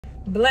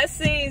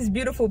Blessings,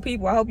 beautiful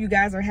people. I hope you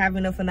guys are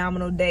having a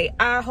phenomenal day.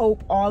 I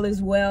hope all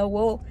is well.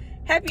 Well,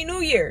 Happy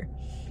New Year.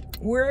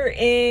 We're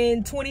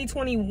in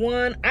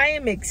 2021. I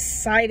am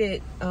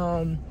excited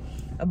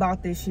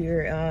about this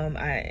year.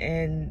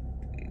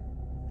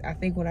 I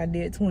think when I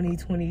did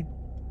 2020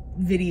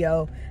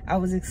 video, I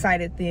was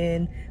excited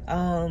then.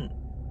 And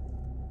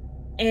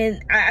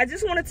I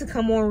just wanted to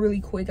come on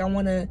really quick. I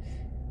want to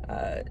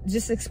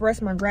just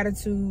express my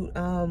gratitude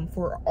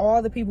for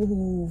all the people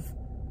who've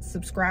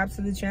subscribed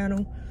to the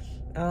channel,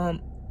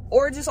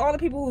 or just all the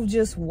people who've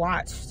just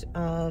watched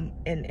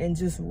and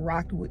just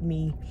rocked with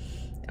me,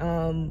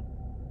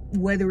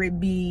 whether it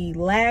be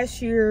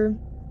last year,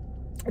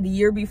 the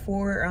year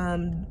before.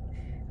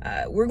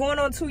 We're going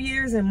on 2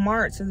 years in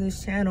March of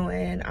this channel,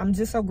 and I'm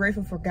just so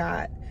grateful for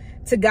God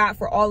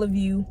for all of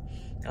you,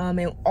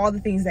 and all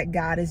the things that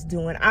God is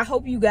doing. I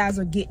hope you guys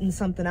are getting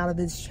something out of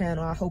this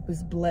channel. I hope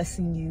it's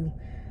blessing you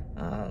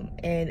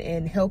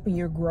and helping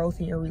your growth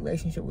in your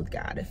relationship with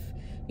God. If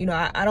you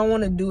know, I don't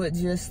want to do it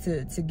just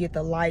to get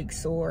the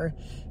likes or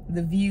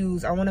the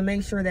views. I want to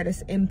make sure that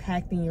it's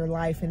impacting your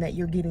life and that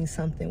you're getting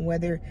something,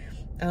 whether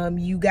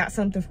you got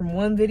something from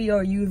one video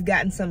or you've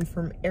gotten something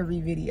from every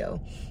video.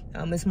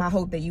 It's my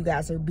hope that you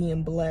guys are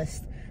being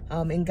blessed,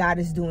 and God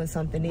is doing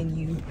something in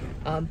you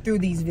through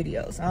these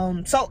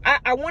videos. So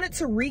I wanted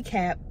to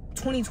recap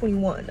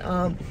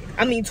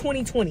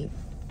 2020,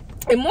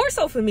 and more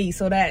so for me,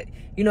 so that,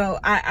 you know,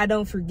 I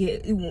don't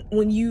forget.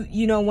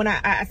 When when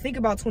I think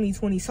about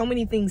 2020, so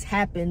many things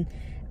happen.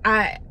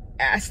 I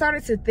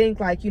started to think,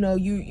 like, you know,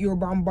 you're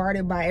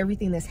bombarded by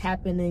everything that's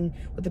happening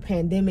with the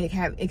pandemic,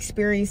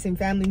 experiencing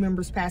family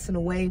members passing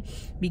away.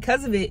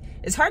 Because of it,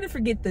 it's hard to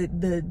forget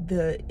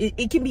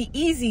it can be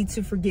easy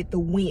to forget the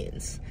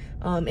wins,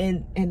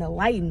 and the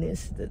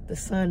lightness. The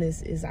sun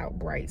is out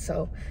bright.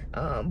 So,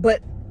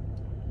 but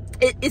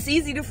it's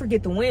easy to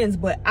forget the wins.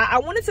 But I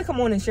wanted to come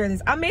on and share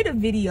this. I made a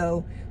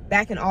video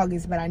back in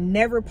August, but I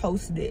never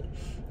posted it.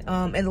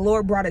 And the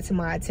Lord brought it to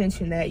my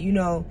attention that, you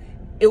know,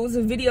 it was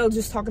a video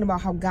just talking about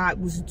how God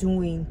was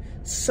doing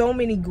so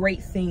many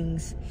great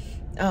things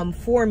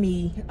for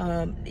me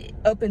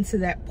up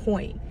until that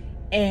point.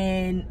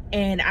 And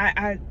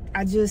I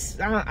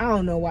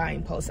don't know why I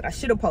ain't posted. I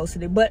should have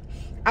posted it, but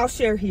I'll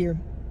share here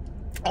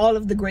all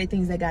of the great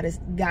things that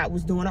God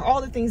was doing, or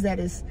all the things that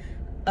has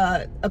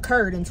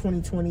occurred in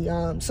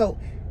 2020. So,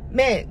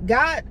 man,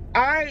 God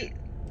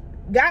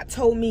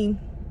told me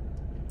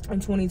in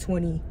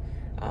 2020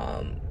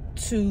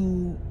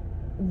 to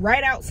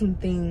write out some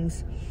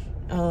things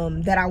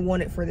that I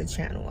wanted for the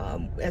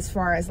channel, as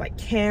far as like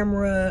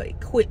camera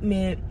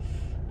equipment.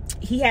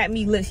 He had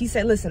me list. He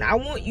said, listen, I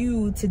want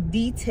you to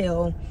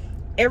detail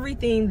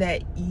everything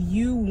that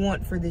you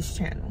want for this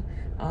channel.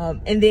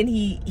 And then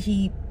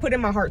he put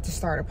in my heart to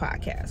start a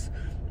podcast.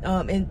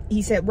 And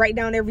he said, write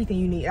down everything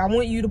you need. I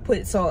want you to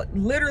put, so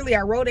literally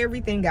I wrote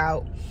everything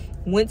out,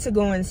 went to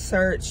go and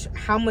search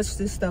how much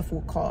this stuff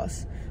will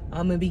cost,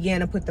 and began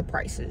to put the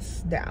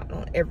prices down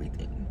on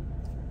everything.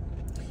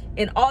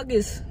 In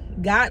August,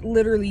 God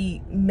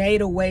literally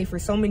made a way for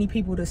so many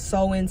people to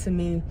sow into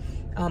me.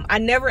 I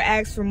never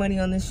asked for money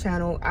on this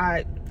channel.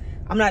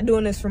 I'm not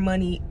doing this for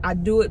money. I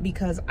do it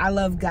because I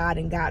love God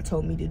and God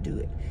told me to do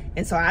it.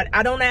 And so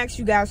I don't ask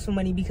you guys for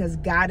money because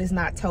God has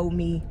not told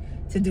me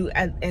to do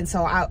it. And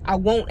so I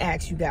won't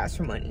ask you guys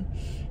for money.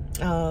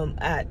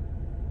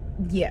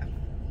 Yeah,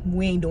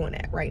 we ain't doing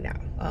that right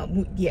now.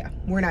 Yeah,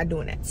 we're not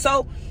doing that.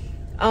 So,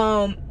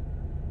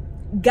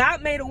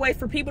 God made a way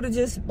for people to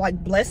just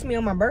like bless me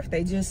on my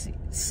birthday, just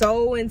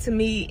sow into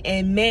me.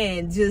 And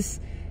man,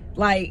 just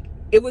like,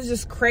 it was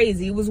just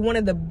crazy. It was one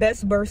of the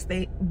best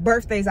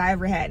birthdays I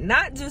ever had.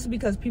 Not just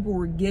because people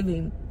were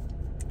giving,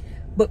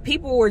 but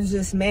people were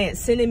just, man,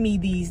 sending me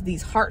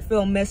these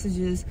heartfelt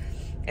messages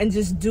and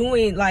just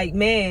doing, like,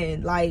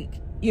 man, like,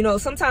 you know,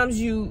 sometimes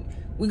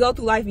we go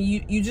through life and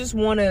you just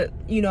want to,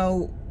 you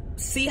know,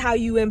 see how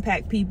you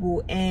impact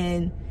people,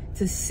 and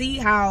to see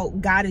how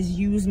God has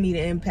used me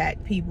to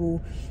impact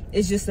people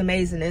is just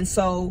amazing. And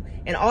so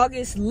in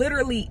August,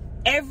 literally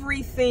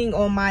everything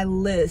on my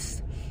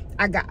list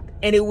I got,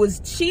 and it was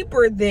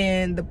cheaper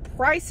than the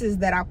prices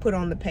that I put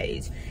on the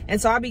page.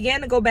 And so I began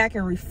to go back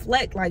and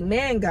reflect, like,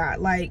 man, God,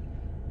 like,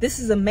 this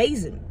is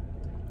amazing.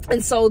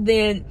 And so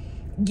then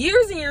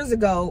years and years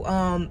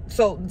ago,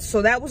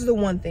 so that was the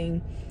one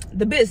thing.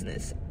 The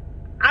business,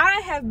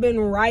 I have been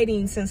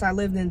writing since I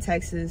lived in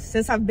Texas,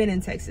 since I've been in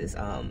Texas.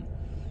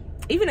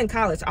 Even in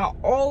college, I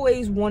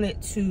always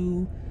wanted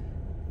to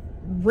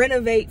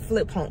renovate,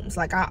 flip homes.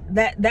 Like,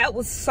 that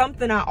was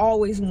something I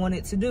always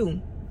wanted to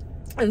do.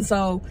 And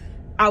so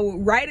I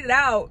would write it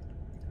out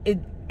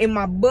in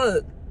my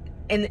book.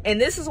 And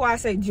this is why I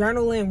say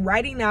journaling,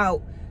 writing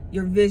out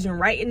your vision,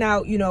 writing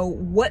out, you know,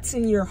 what's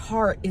in your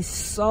heart is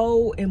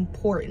so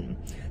important.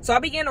 So I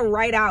began to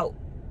write out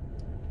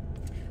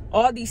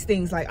all these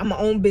things, like, I'm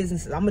gonna own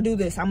businesses, I'm gonna do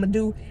this, I'm gonna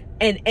do,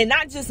 and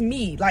not just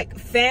me, like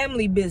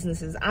family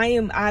businesses.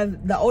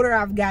 The older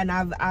I've gotten,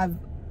 I've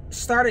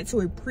started to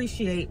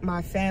appreciate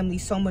my family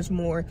so much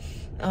more.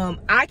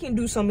 I can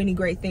do so many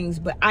great things,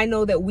 but I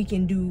know that we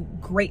can do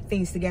great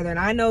things together. And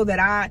I know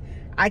that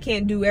I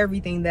can't do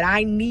everything, that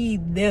I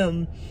need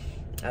them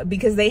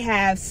because they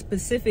have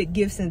specific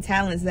gifts and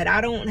talents that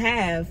I don't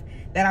have,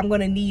 that I'm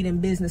going to need in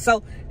business.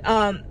 So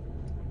I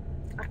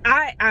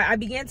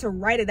began to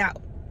write it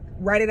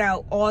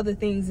out all the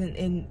things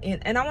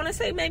and I want to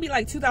say maybe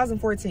like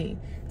 2014.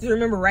 Just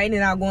remember writing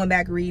it out, going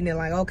back, reading it,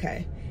 like,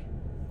 okay.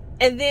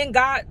 And then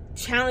God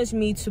challenged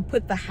me to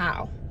put the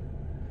how.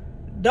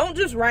 Don't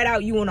just write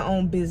out you want to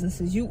own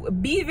businesses. You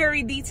be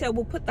very detailed,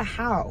 but put the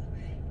how.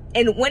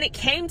 And when it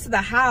came to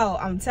the how,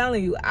 I'm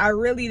telling you, I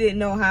really didn't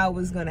know how it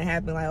was going to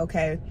happen. Like,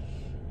 okay,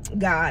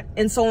 God.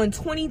 And so in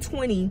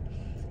 2020,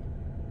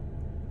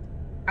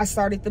 I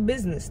started the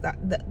business,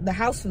 the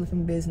house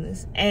flipping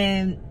business.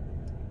 And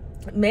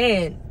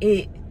man,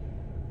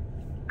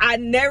 I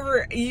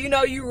never, you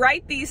know, you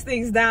write these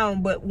things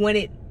down, but when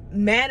it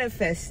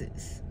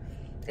manifests,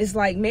 it's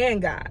like, man,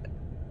 God,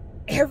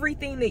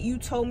 everything that you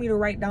told me to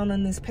write down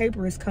on this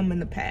paper is coming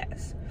to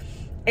pass.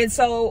 And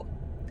so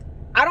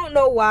I don't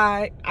know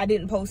why I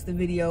didn't post the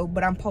video,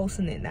 but I'm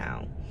posting it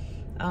now.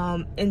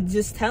 And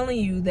just telling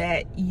you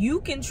that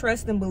you can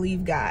trust and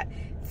believe God.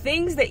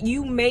 Things that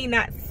you may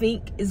not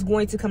think is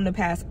going to come to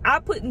pass. I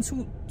put in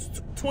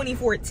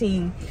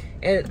 2014,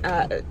 and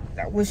I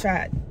wish I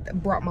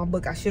had brought my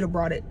book. I should have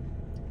brought it.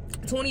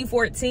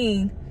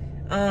 2014,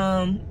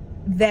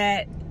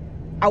 that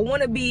I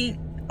want to be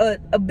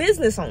a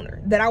business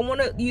owner, that I want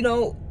to, you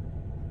know,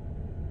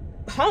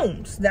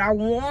 homes, that I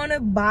want to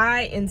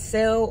buy and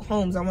sell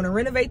homes. I want to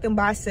renovate them,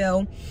 buy,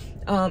 sell,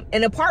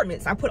 and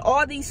apartments. I put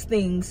all these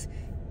things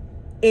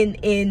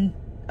in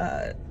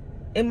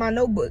my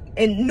notebook,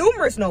 in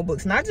numerous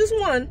notebooks, not just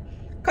one,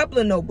 a couple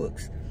of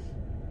notebooks.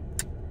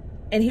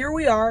 And here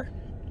we are,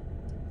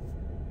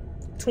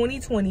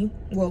 2020,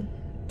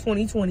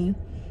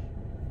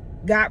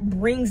 God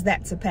brings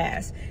that to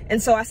pass.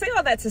 And so I say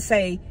all that to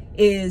say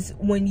is,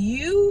 when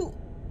you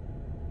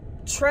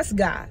trust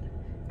God,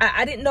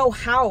 I didn't know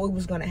how it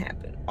was going to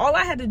happen. All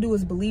I had to do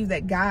was believe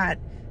that God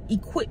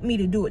equipped me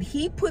to do it.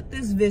 He put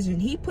this vision,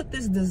 he put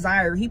this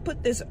desire, he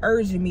put this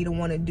urge in me to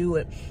want to do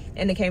it,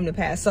 and it came to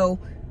pass. So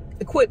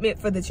equipment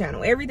for the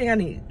channel, everything I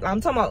need.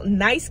 I'm talking about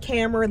nice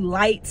camera,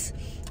 lights,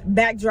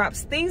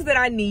 backdrops, things that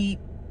I need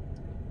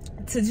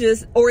to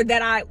just, or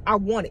that I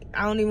wanted.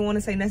 I don't even want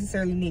to say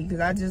necessarily need,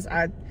 because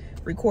I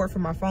record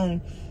from my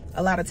phone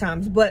a lot of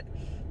times, but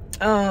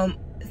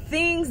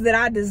things that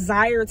I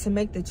desire to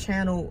make the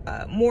channel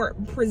more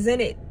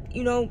presented,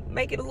 you know,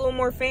 make it a little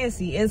more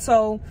fancy. And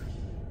so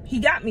he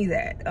got me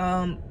that.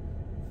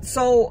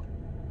 So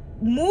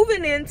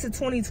moving into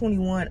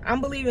 2021,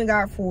 I'm believing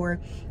God for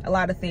a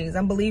lot of things.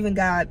 I'm believing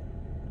God,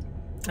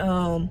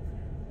 I'm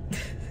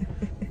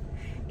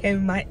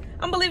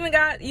believing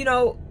God, you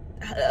know,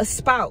 a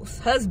spouse,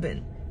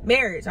 husband,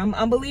 marriage.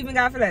 I'm believing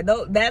God for that.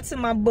 That's in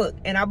my book,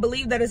 and I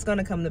believe that it's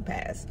gonna come to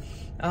pass.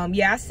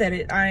 Yeah, I said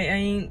it. I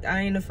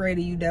ain't afraid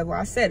of you, devil.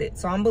 I said it.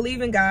 So I'm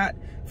believing God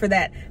for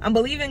that. I'm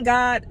believing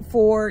God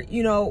for,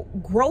 you know,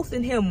 growth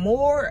in him,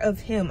 more of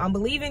him. I'm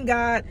believing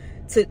God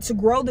to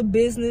grow the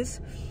business,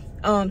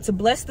 to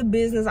bless the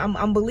business.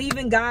 I'm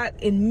believing God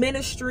in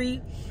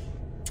ministry,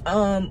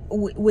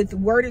 with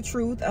Word of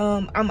Truth.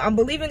 I'm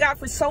believing God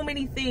for so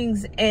many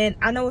things, and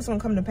I know it's gonna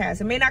come to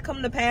pass. It may not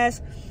come to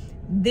pass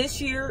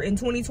this year in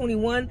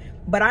 2021,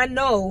 but I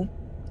know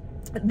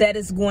that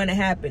it's going to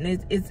happen.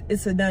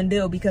 It's a done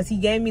deal, because he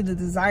gave me the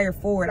desire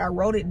for it. I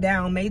wrote it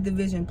down, made the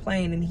vision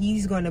plain, and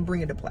he's going to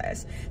bring it to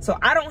pass. So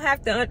I don't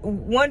have to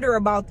wonder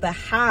about the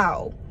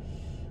how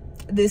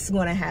this is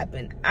going to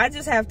happen. I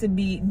just have to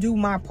do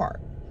my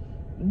part.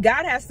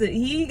 God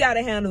he got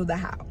to handle the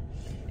how.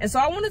 And so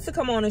I wanted to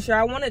come on and share.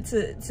 I wanted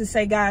to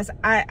say, guys,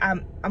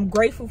 I'm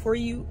grateful for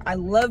you. I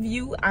love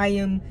you. I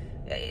am,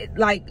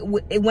 like,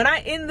 when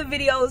I end the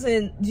videos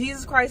and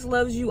Jesus Christ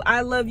loves you,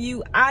 I love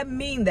you, I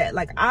mean that.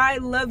 Like, I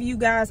love you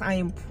guys. I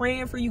am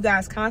praying for you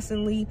guys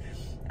constantly.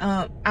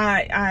 Man,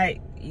 I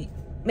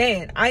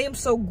am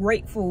so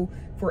grateful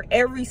for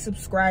every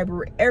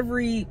subscriber,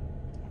 every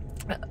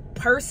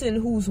person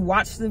who's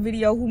watched the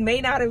video, who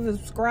may not have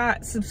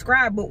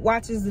subscribed but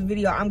watches the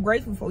video. I'm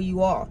grateful for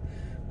you all.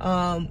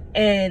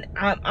 And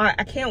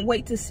I can't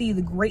wait to see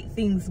the great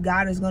things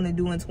God is going to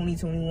do in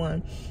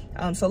 2021.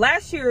 So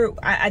last year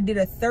I did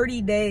a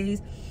 30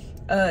 days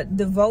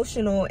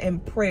devotional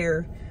and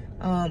prayer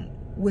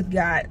with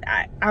God.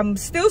 I'm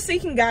still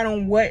seeking God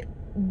on what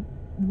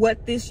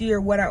this year,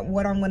 what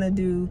I'm going to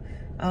do.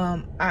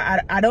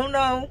 I don't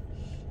know.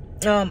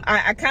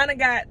 I kind of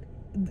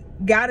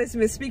God has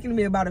been speaking to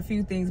me about a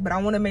few things, but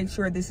I want to make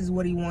sure this is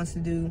what he wants to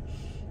do.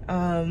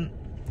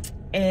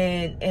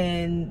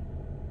 And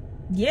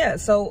yeah,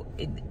 so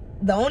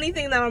the only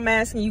thing that I'm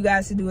asking you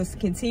guys to do is to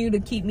continue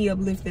to keep me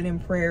uplifted in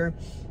prayer.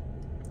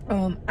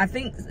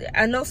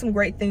 I know some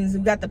great things.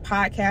 We've got the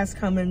podcast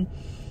coming,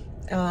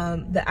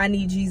 the I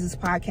Need Jesus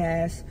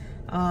podcast.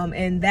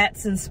 And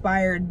that's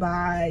inspired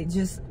by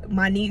just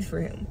my need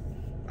for him.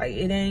 Like,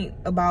 it ain't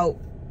about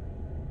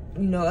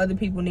you know, other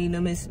people needing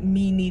them. It's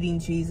me needing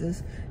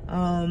Jesus.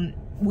 I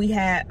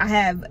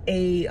have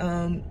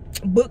a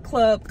book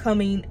club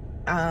coming.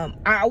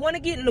 I want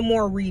to get into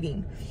more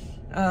reading.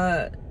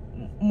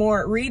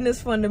 More reading is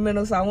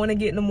fundamental, so I want to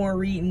get into more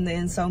reading.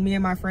 And so me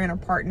and my friend are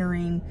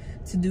partnering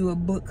to do a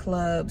book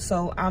club,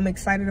 so I'm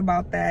excited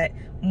about that.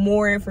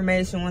 More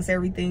information once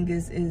everything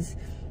is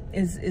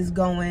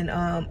going.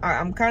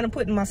 I'm kind of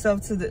putting my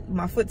foot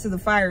to the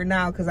fire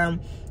now, because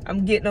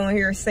I'm getting on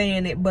here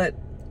saying it, but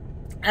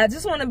I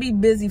just want to be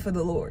busy for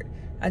the Lord.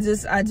 I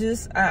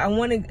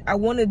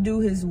want to do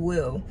his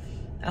will,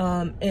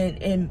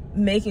 and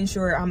making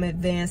sure I'm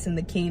advancing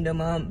the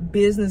kingdom.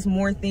 Business,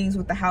 more things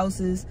with the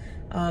houses.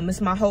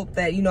 It's my hope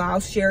that, you know, I'll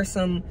share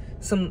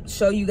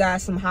show you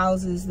guys some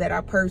houses that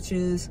I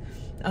purchased,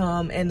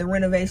 and the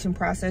renovation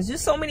process.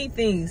 Just so many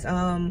things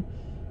on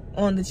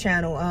the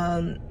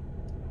channel.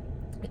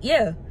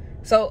 Yeah,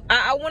 so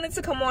I wanted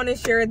to come on and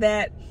share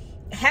that.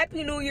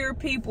 Happy New Year,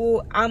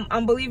 people.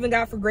 I'm believing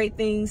God for great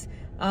things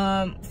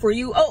for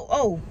you.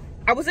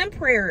 I was in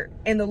prayer,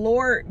 and the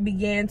Lord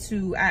began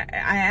to, I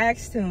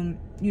asked him,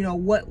 you know,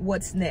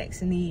 what's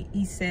next, and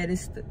he said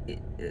it's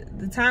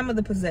the time of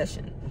the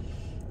possession.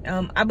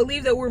 I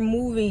believe that we're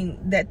moving,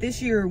 that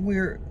this year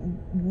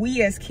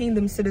we as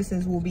kingdom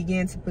citizens will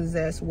begin to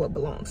possess what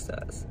belongs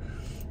to us.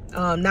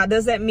 Now,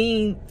 does that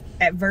mean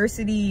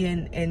adversity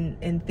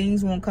and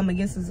things won't come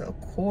against us? Of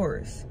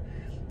course.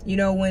 You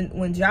know,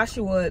 when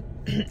Joshua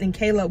and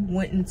Caleb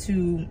went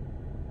into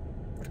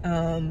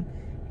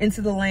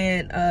the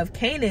land of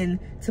Canaan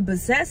to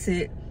possess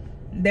it,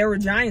 there were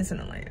giants in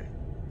the land.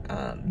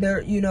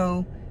 You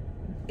know,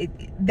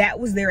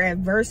 that was their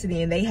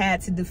adversity, and they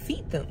had to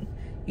defeat them.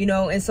 You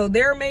know, and so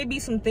there may be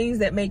some things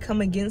that may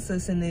come against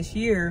us in this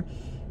year,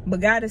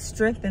 but God has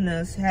strengthened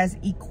us, has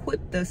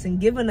equipped us,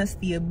 and given us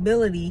the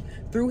ability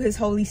through his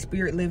Holy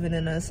Spirit living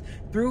in us,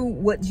 through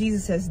what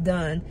Jesus has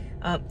done.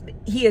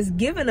 He has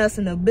given us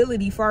an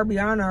ability far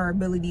beyond our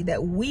ability,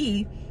 that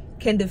we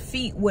can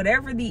defeat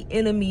whatever the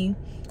enemy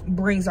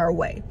brings our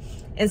way.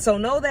 And so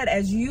know that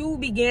as you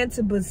begin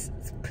to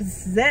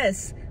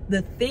possess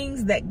the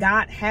things that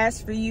God has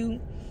for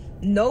you,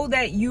 know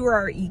that you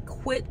are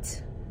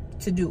equipped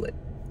to do it.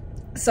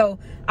 So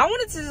I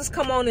wanted to just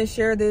come on and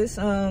share this.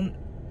 I'm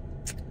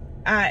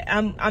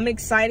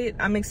excited.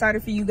 I'm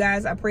excited for you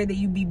guys. I pray that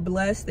you be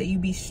blessed, that you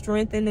be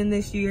strengthened in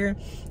this year.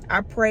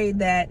 I pray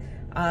that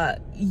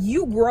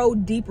you grow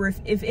deeper.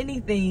 If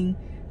anything,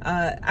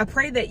 I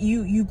pray that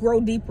you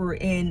grow deeper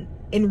in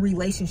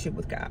relationship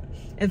with God,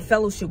 and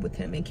fellowship with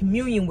him, and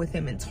communion with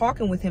him, and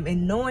talking with him,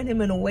 and knowing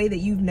him in a way that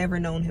you've never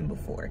known him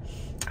before.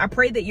 I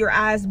pray that your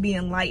eyes be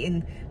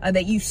enlightened,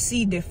 that you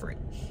see different,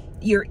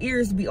 your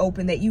ears be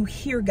open, that you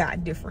hear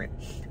God different.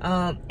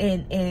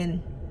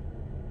 And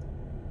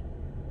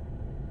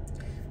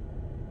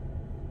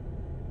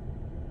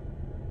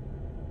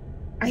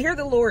I hear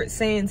the Lord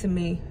saying to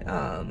me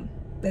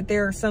that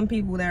there are some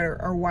people that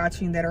are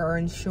watching that are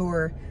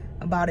unsure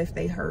about if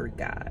they heard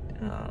God.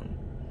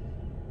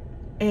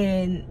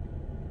 And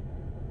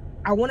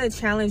I want to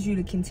challenge you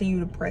to continue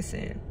to press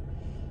in.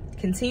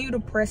 Continue to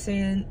press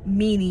in,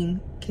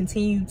 meaning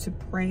continue to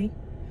pray.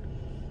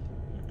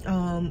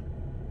 And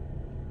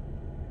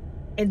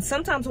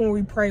sometimes when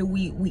we pray,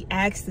 we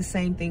ask the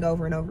same thing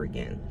over and over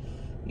again.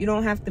 You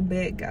don't have to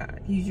beg God.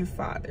 He's your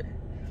Father.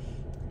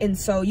 And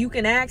so you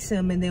can ask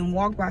him and then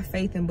walk by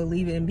faith and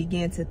believe it, and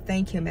begin to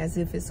thank him as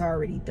if it's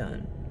already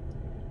done.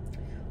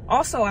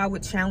 Also, I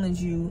would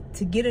challenge you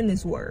to get in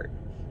his word.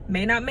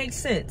 May not make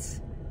sense.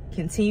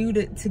 Continue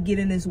to get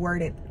in his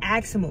word and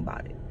ask him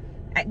about it.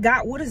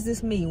 God, what does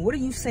this mean? What are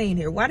you saying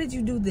here? Why did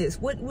you do this?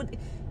 What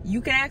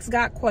you can ask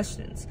God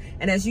questions.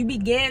 And as you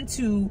begin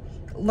to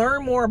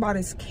learn more about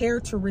his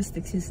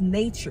characteristics, his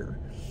nature,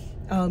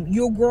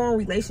 you'll grow in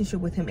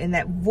relationship with him. And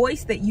that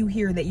voice that you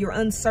hear, that you're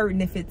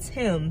uncertain if it's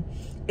him,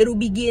 it'll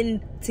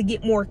begin to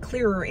get more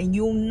clearer, and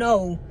you'll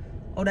know,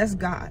 oh, that's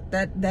God.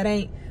 That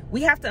ain't.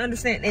 We have to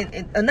understand.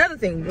 And another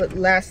thing,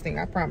 last thing,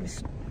 I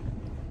promise.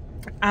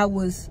 I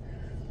was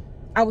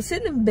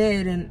sitting in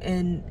bed,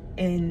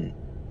 and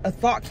a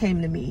thought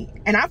came to me,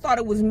 and I thought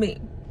it was me.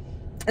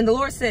 And the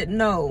Lord said,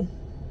 no,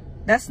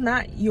 that's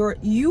not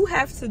you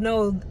have to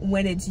know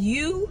when it's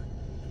you,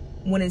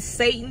 when it's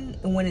Satan,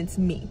 and when it's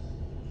me.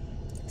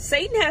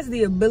 Satan has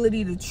the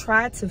ability to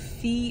try to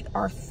feed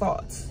our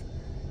thoughts.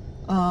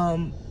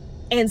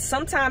 And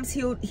sometimes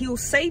he'll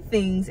say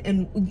things,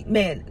 and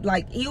man,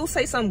 like he'll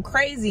say something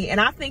crazy, and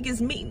I think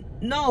it's me.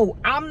 No,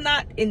 I'm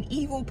not an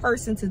evil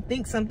person to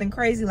think something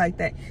crazy like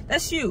that.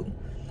 That's you.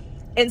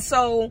 And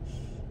so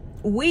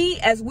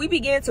as we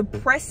begin to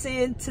press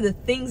into the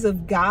things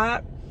of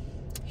God,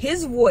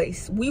 his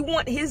voice, we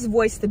want his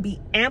voice to be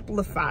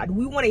amplified.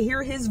 We want to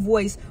hear his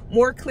voice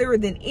more clearer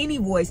than any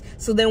voice.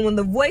 So then when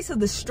the voice of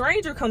the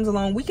stranger comes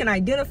along, we can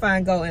identify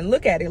and go and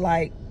look at it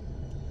like,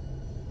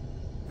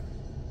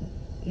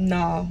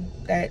 no,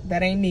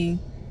 that ain't me.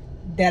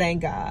 That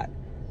ain't God.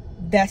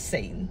 That's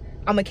Satan.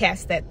 I'm gonna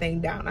cast that thing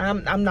down.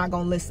 I'm not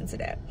gonna listen to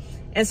that.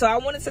 And so I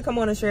wanted to come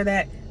on and share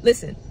that.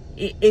 Listen,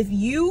 If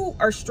you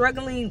are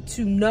struggling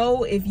to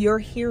know if you're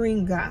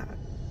hearing God,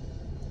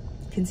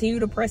 continue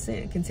to press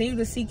in, continue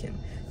to seek him.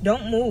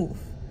 Don't move.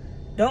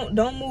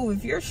 Don't move.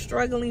 If you're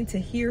struggling to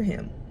hear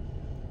him,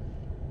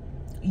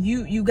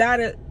 you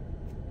gotta,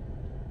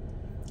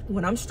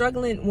 when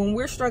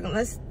we're struggling,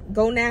 let's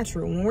go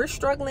natural. When we're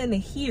struggling to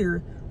hear,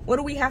 what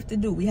do we have to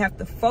do? We have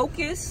to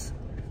focus.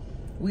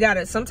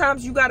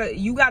 Sometimes you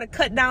gotta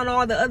cut down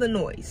all the other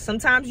noise.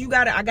 Sometimes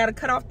I gotta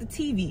cut off the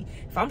TV.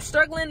 If I'm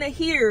struggling to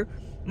hear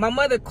my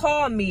mother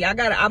call me, I'm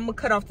gonna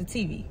cut off the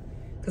TV.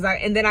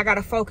 And then I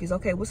gotta focus.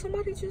 Okay, was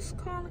somebody just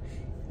calling?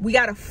 We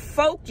gotta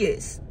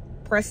focus.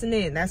 Pressing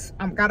in. I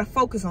gotta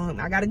focus on him.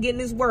 I gotta get in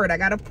his word. I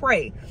gotta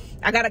pray.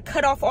 I gotta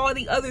cut off all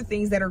the other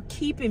things that are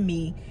keeping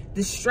me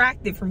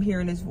distracted from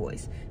hearing his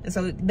voice. And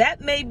so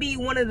that may be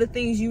one of the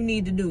things you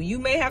need to do. You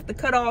may have to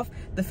cut off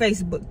the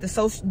Facebook,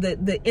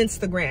 the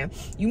Instagram.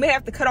 You may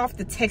have to cut off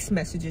the text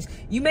messages.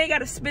 You may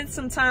gotta spend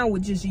some time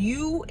with just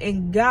you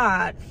and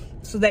God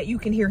so that you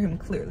can hear him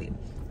clearly.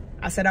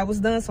 I said I was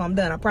done, so I'm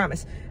done. I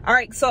promise. All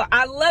right, so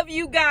I love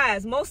you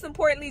guys. Most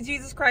importantly,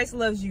 Jesus Christ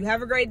loves you.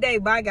 Have a great day.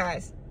 Bye,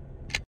 guys.